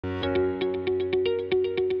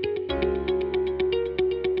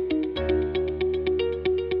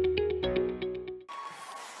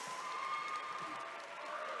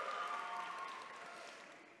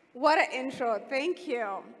intro, thank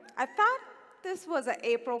you. I thought this was an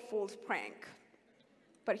April Fool's prank,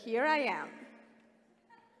 but here I am.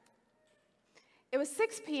 It was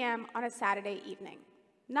 6 p.m. on a Saturday evening,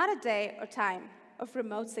 not a day or time of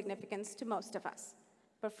remote significance to most of us.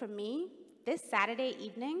 But for me, this Saturday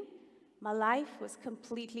evening, my life was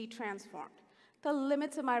completely transformed. The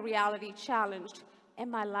limits of my reality challenged,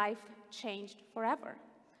 and my life changed forever.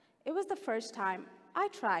 It was the first time I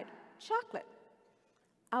tried chocolate.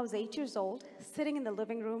 I was 8 years old, sitting in the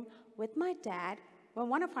living room with my dad when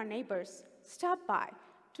one of our neighbors stopped by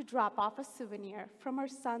to drop off a souvenir from her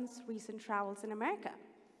son's recent travels in America.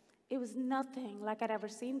 It was nothing like I'd ever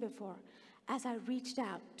seen before. As I reached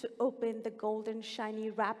out to open the golden, shiny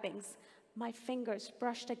wrappings, my fingers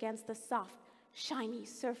brushed against the soft, shiny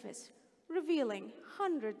surface, revealing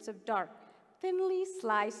hundreds of dark, thinly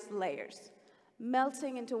sliced layers,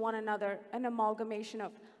 melting into one another, an amalgamation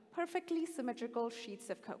of perfectly symmetrical sheets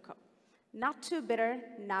of cocoa. Not too bitter,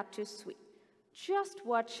 not too sweet, just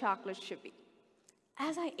what chocolate should be.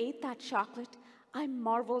 As I ate that chocolate, I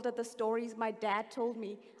marveled at the stories my dad told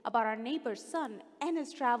me about our neighbor's son and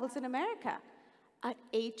his travels in America. At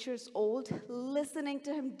 8 years old, listening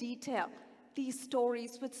to him detail these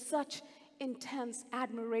stories with such intense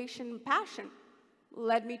admiration and passion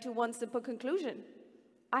led me to one simple conclusion.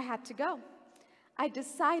 I had to go. I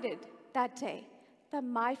decided that day that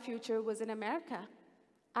my future was in America.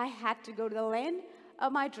 I had to go to the land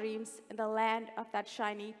of my dreams and the land of that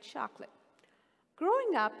shiny chocolate.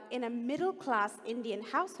 Growing up in a middle-class Indian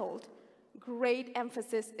household, great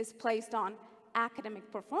emphasis is placed on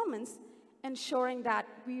academic performance, ensuring that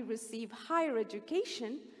we receive higher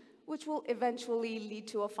education, which will eventually lead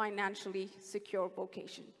to a financially secure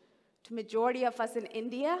vocation. To majority of us in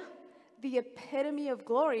India, the epitome of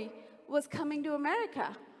glory was coming to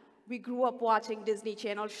America. We grew up watching Disney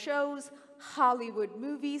Channel shows, Hollywood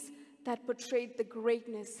movies that portrayed the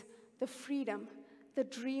greatness, the freedom, the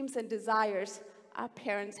dreams and desires our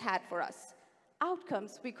parents had for us,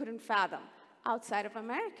 outcomes we couldn't fathom outside of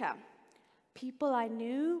America. People I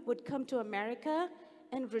knew would come to America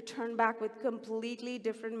and return back with completely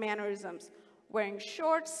different mannerisms, wearing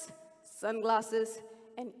shorts, sunglasses,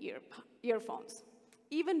 and earphones.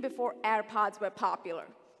 Even before AirPods were popular,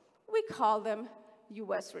 we call them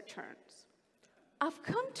US returns. I've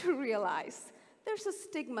come to realize there's a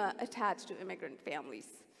stigma attached to immigrant families.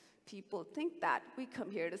 People think that we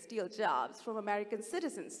come here to steal jobs from American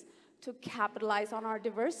citizens, to capitalize on our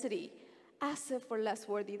diversity, as if we're less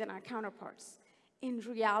worthy than our counterparts. In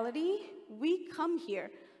reality, we come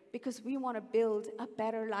here because we want to build a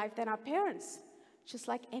better life than our parents. Just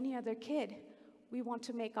like any other kid, we want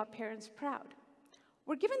to make our parents proud.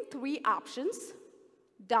 We're given 3 options: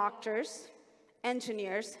 doctors,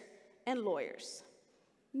 engineers, and lawyers.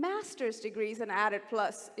 Master's degrees an added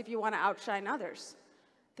plus if you want to outshine others.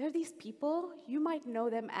 They're these people, you might know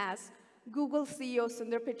them as Google CEO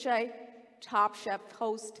Sundar Pichai, Top Chef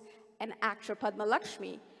host and actor Padma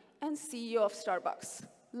Lakshmi, and CEO of Starbucks,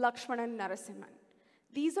 Lakshmanan Narasimhan.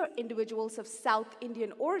 These are individuals of South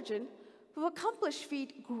Indian origin who accomplished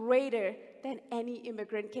feats greater than any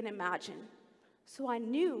immigrant can imagine. So I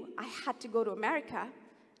knew I had to go to America,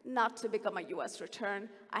 not to become a US return,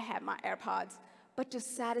 I had my AirPods, but to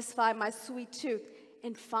satisfy my sweet tooth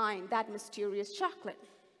and find that mysterious chocolate.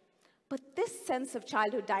 But this sense of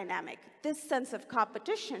childhood dynamic, this sense of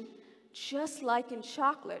competition, just like in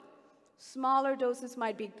chocolate, smaller doses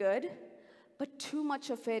might be good, but too much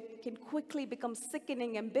of it can quickly become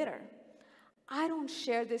sickening and bitter. I don't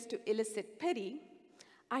share this to elicit pity.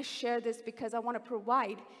 I share this because I want to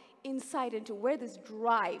provide insight into where this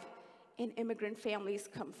drive in immigrant families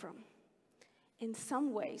come from. In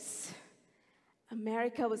some ways,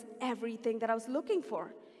 America was everything that I was looking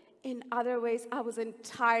for. In other ways, I was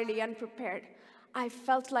entirely unprepared. I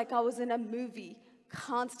felt like I was in a movie,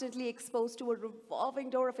 constantly exposed to a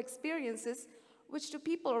revolving door of experiences, which to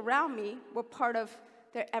people around me were part of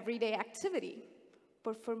their everyday activity.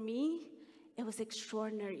 But for me, it was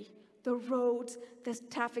extraordinary. The roads, the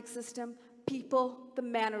traffic system, people, the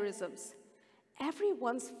mannerisms.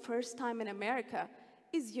 Everyone's first time in America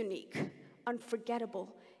is unique,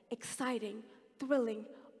 unforgettable, exciting, thrilling,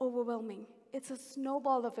 overwhelming. It's a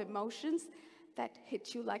snowball of emotions that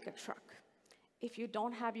hit you like a truck. If you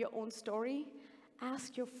don't have your own story,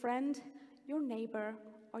 ask your friend, your neighbor,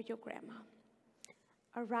 or your grandma.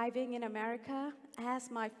 Arriving in America,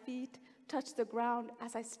 as my feet touched the ground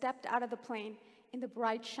as I stepped out of the plane in the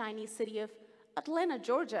bright, shiny city of Atlanta,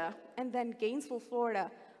 Georgia, and then Gainesville,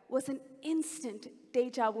 Florida, was an instant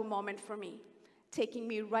deja vu moment for me, taking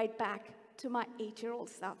me right back to my 8-year-old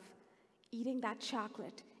self, eating that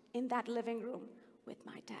chocolate in that living room with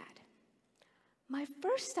my dad. My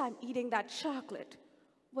first time eating that chocolate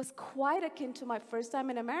was quite akin to my first time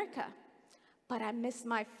in America. But I missed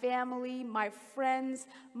my family, my friends,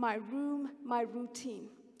 my room, my routine.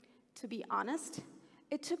 To be honest,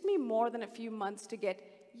 it took me more than a few months to get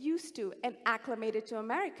used to and acclimated to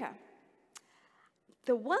America.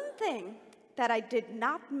 The one thing that I did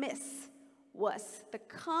not miss was the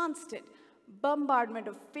constant bombardment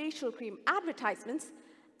of facial cream advertisements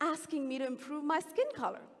asking me to improve my skin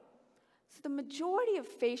color. So the majority of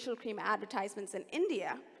facial cream advertisements in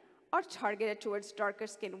India are targeted towards darker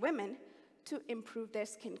skinned women to improve their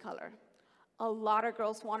skin color. A lot of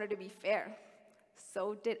girls wanted to be fair.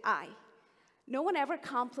 So did I. No one ever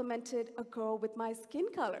complimented a girl with my skin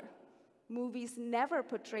color. Movies never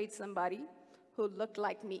portrayed somebody who looked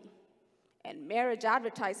like me. And marriage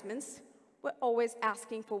advertisements were always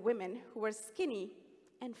asking for women who were skinny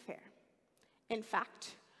and fair. In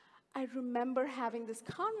fact, I remember having this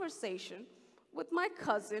conversation with my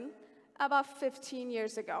cousin about 15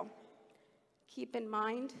 years ago. Keep in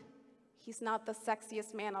mind, he's not the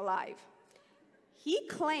sexiest man alive. He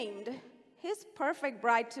claimed his perfect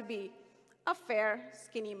bride-to-be a fair,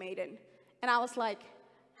 skinny maiden. And I was like,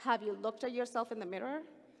 have you looked at yourself in the mirror?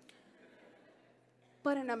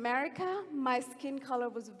 But in America, my skin color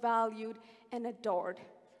was valued and adored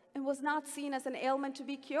and was not seen as an ailment to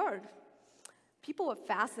be cured. People were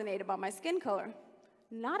fascinated by my skin color,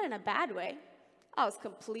 not in a bad way. I was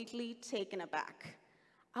completely taken aback.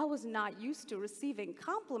 I was not used to receiving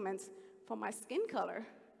compliments for my skin color.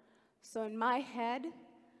 So in my head,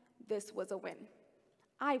 this was a win.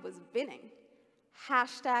 I was winning.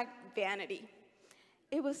 Hashtag vanity.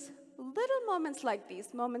 It was little moments like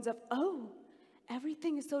these, moments of, oh,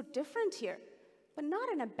 everything is so different here, but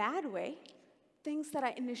not in a bad way. Things that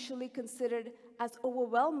I initially considered as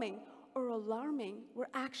overwhelming or alarming were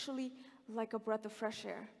actually like a breath of fresh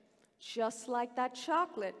air. Just like that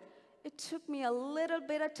chocolate, it took me a little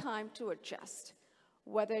bit of time to adjust,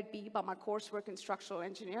 whether it be by my coursework in structural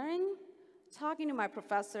engineering, talking to my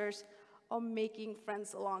professors, or making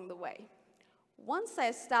friends along the way. Once I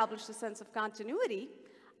established a sense of continuity,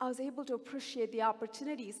 I was able to appreciate the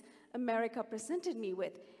opportunities America presented me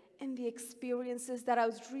with and the experiences that I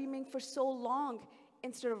was dreaming for so long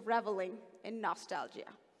instead of reveling in nostalgia.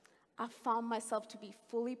 I found myself to be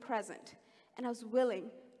fully present, and I was willing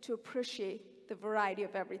to appreciate the variety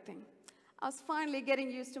of everything. I was finally getting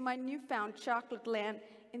used to my newfound chocolate land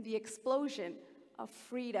and the explosion of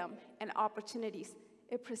freedom and opportunities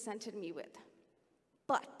it presented me with.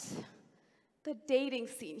 But the dating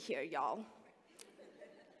scene here, y'all,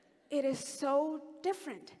 it is so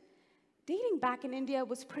different. Dating back in India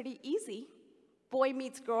was pretty easy. Boy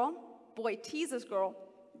meets girl, boy teases girl,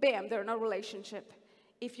 bam, they're in a relationship.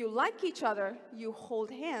 If you like each other, you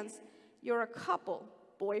hold hands, you're a couple,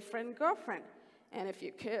 boyfriend, girlfriend. And if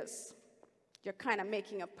you kiss, you're kind of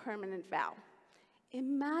making a permanent vow.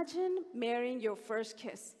 Imagine marrying your first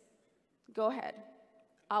kiss. Go ahead,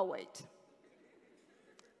 I'll wait.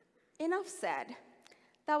 Enough said.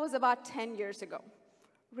 That was about 10 years ago.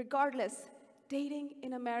 Regardless, dating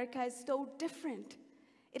in America is so different.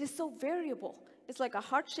 It is so variable. It's like a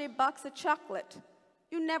heart-shaped box of chocolate.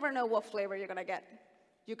 You never know what flavor you're gonna get.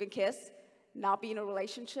 You can kiss, not be in a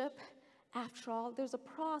relationship. After all, there's a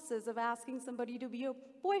process of asking somebody to be your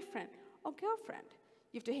boyfriend or girlfriend.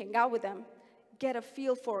 You have to hang out with them, get a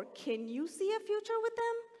feel for, can you see a future with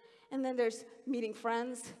them? And then there's meeting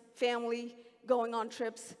friends, family, going on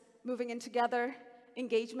trips, moving in together,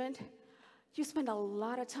 engagement. You spend a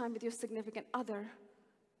lot of time with your significant other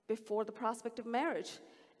before the prospect of marriage.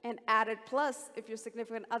 And added plus, if your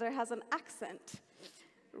significant other has an accent.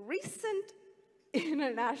 Recent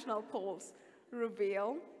international polls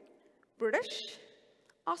reveal British,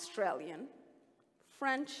 Australian,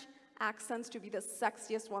 French accents to be the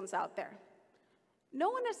sexiest ones out there. No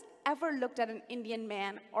one has ever looked at an Indian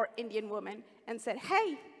man or Indian woman and said,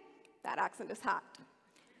 hey, that accent is hot.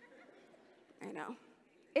 I know.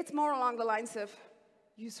 It's more along the lines of,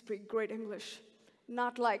 you speak great English.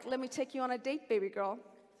 Not like, let me take you on a date, baby girl.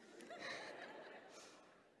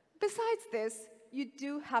 Besides this, you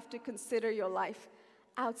do have to consider your life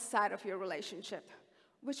outside of your relationship,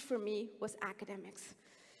 which for me was academics.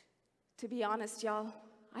 To be honest, y'all,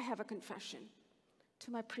 I have a confession.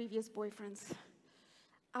 To my previous boyfriends,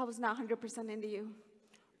 I was not 100% into you.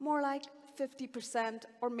 More like 50%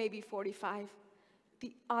 or maybe 45%.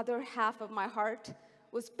 The other half of my heart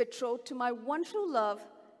was betrothed to my one true love,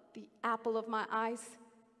 the apple of my eyes,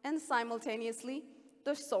 and simultaneously,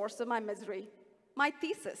 the source of my misery, my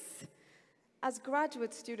thesis. As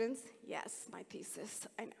graduate students, yes, my thesis,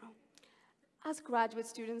 I know. As graduate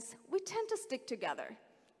students, we tend to stick together.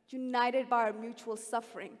 united by our mutual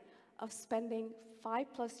suffering of spending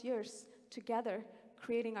 5+ years together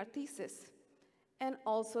creating our thesis, and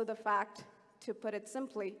also the fact, to put it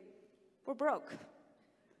simply, we're broke.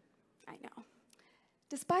 I know.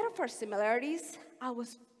 Despite of our similarities, I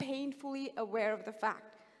was painfully aware of the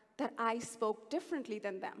fact that I spoke differently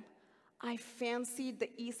than them. I fancied the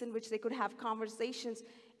ease in which they could have conversations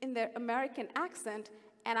in their American accent,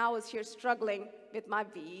 and I was here struggling with my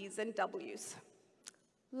V's and W's.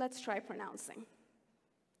 Let's try pronouncing.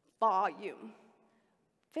 Volume.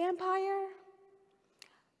 Vampire?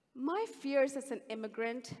 My fears as an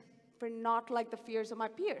immigrant were not like the fears of my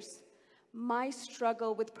peers. My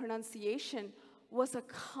struggle with pronunciation was a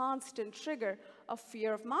constant trigger of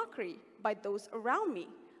fear of mockery by those around me,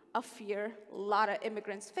 a fear a lot of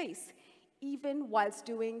immigrants face, even whilst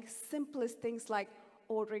doing simplest things like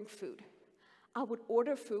ordering food. I would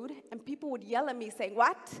order food and people would yell at me saying,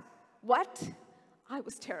 "What? What?" I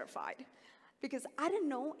was terrified because I didn't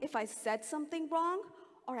know if I said something wrong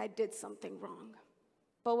or I did something wrong.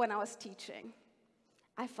 But when I was teaching,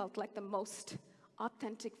 I felt like the most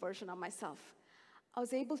authentic version of myself. I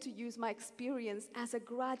was able to use my experience as a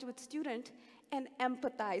graduate student and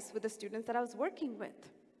empathize with the students that I was working with.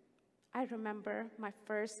 I remember my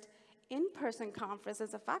first in-person conference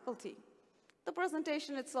as a faculty. The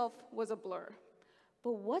presentation itself was a blur.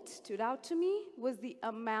 But what stood out to me was the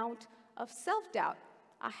amount of self-doubt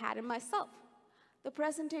I had in myself. The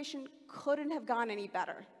presentation couldn't have gone any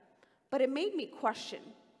better, but it made me question,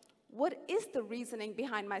 what is the reasoning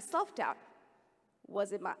behind my self-doubt?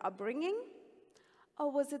 Was it my upbringing?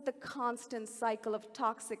 Or was it the constant cycle of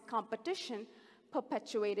toxic competition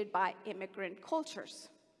perpetuated by immigrant cultures?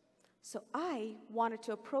 So I wanted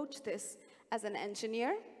to approach this as an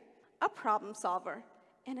engineer, a problem solver,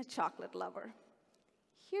 and a chocolate lover.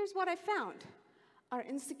 Here's what I found. Our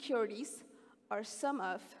insecurities are some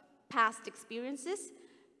of past experiences,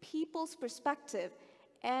 people's perspective,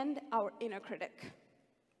 and our inner critic.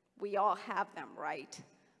 We all have them, right?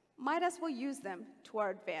 Might as well use them to our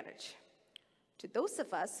advantage. To those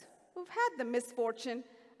of us who've had the misfortune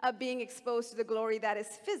of being exposed to the glory that is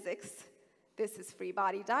physics, this is free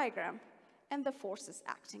body diagram and the forces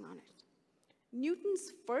acting on it.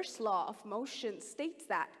 Newton's first law of motion states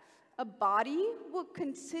that a body will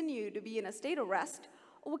continue to be in a state of rest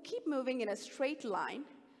or will keep moving in a straight line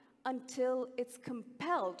until it's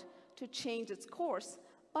compelled to change its course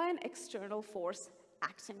by an external force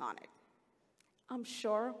acting on it. I'm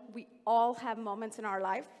sure we all have moments in our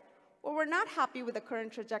life where we're not happy with the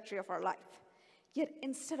current trajectory of our life. Yet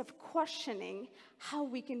instead of questioning how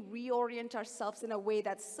we can reorient ourselves in a way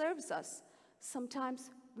that serves us, sometimes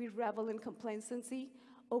we revel in complacency,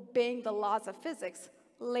 obeying the laws of physics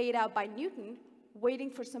laid out by Newton, waiting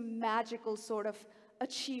for some magical sort of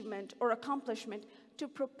achievement or accomplishment to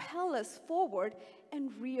propel us forward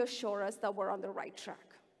and reassure us that we're on the right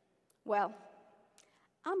track. Well,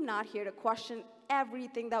 I'm not here to question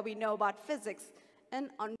everything that we know about physics and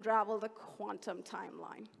unravel the quantum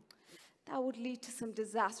timeline. That would lead to some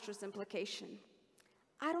disastrous implication.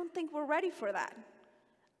 I don't think we're ready for that.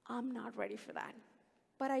 I'm not ready for that.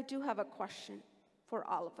 But I do have a question for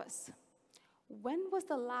all of us. When was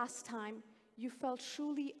the last time you felt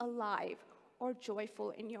truly alive or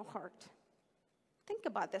joyful in your heart? Think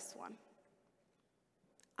about this one.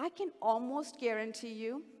 I can almost guarantee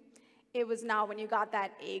you it was not when you got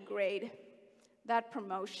that A grade, that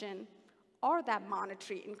promotion, or that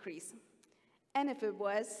monetary increase. And if it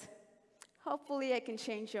was, hopefully I can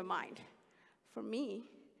change your mind. For me,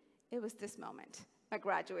 it was this moment, my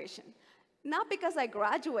graduation. Not because I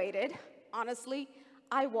graduated. Honestly,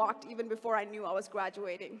 I walked even before I knew I was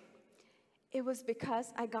graduating. It was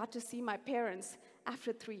because I got to see my parents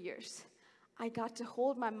after 3 years. I got to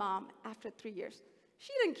hold my mom after 3 years.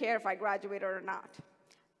 She didn't care if I graduated or not.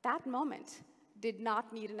 That moment did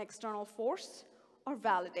not need an external force or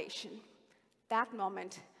validation. That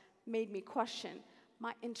moment made me question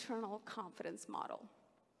my internal confidence model.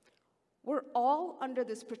 We're all under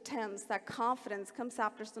this pretense that confidence comes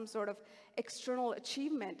after some sort of external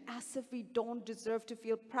achievement, as if we don't deserve to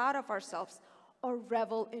feel proud of ourselves or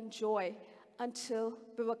revel in joy until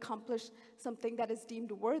we've accomplished something that is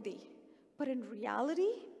deemed worthy. But in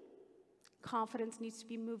reality, confidence needs to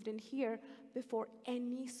be moved in here before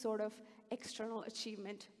any sort of external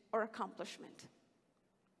achievement or accomplishment.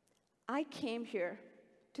 I came here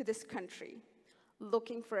to this country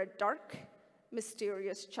looking for a dark,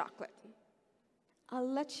 mysterious chocolate. I'll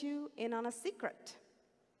let you in on a secret.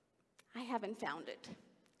 I haven't found it.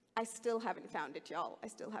 I still haven't found it, y'all. I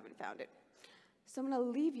still haven't found it. So I'm gonna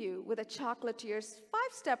leave you with a chocolatier's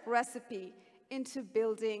 5-step recipe into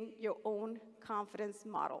building your own confidence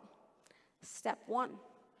model. Step 1,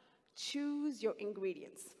 choose your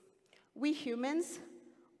ingredients. We humans,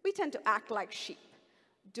 we tend to act like sheep,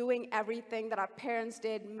 doing everything that our parents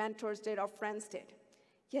did, mentors did, or friends did.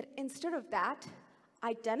 Yet instead of that,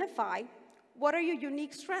 identify what are your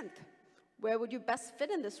unique strengths? Where would you best fit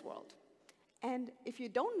in this world? And if you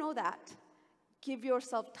don't know that, give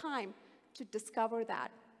yourself time to discover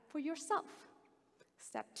that for yourself.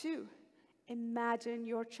 Step 2, imagine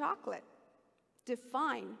your chocolate.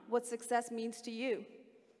 Define what success means to you.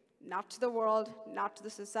 Not to the world, not to the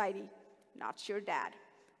society, not to your dad.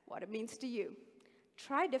 What it means to you.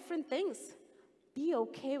 Try different things. Be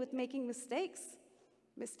okay with making mistakes.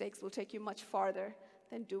 Mistakes will take you much farther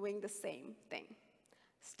than doing the same thing.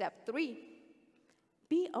 Step 3,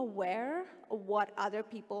 be aware of what other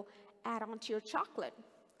people add onto your chocolate.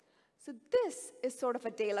 So this is sort of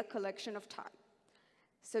a daily collection of time.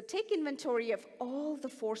 So take inventory of all the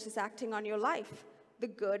forces acting on your life, the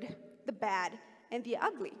good, the bad, and the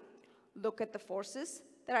ugly. Look at the forces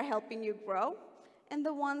that are helping you grow and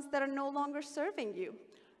the ones that are no longer serving you.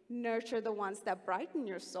 Nurture the ones that brighten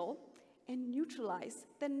your soul and neutralize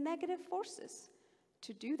the negative forces.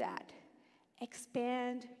 To do that,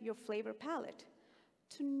 expand your flavor palette.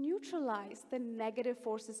 To neutralize the negative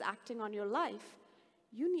forces acting on your life,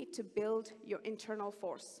 you need to build your internal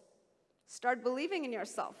force. Start believing in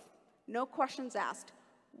yourself. No questions asked.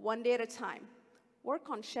 One day at a time. Work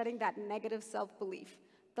on shedding that negative self-belief,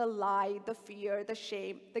 the lie, the fear, the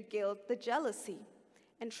shame, the guilt, the jealousy.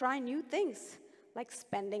 And try new things, like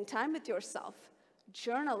spending time with yourself,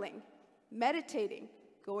 journaling, meditating,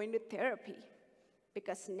 going to therapy.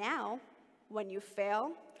 Because now, when you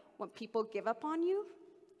fail, when people give up on you,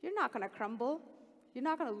 you're not going to crumble. You're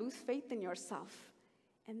not going to lose faith in yourself.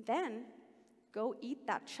 And then, go eat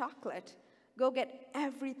that chocolate. Go get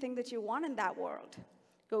everything that you want in that world.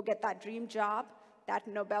 Go get that dream job, that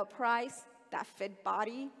Nobel Prize, that fit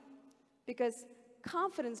body. Because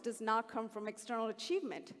confidence does not come from external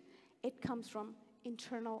achievement. It comes from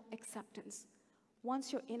internal acceptance.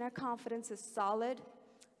 Once your inner confidence is solid,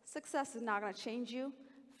 success is not going to change you.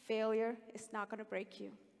 Failure is not going to break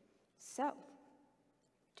you. So,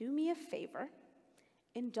 do me a favor.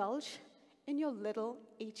 Indulge in your little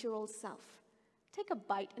 8-year-old self. Take a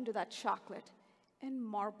bite into that chocolate and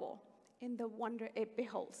marvel in the wonder it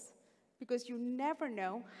beholds. Because you never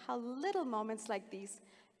know how little moments like these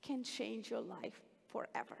can change your life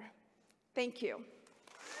forever. Thank you.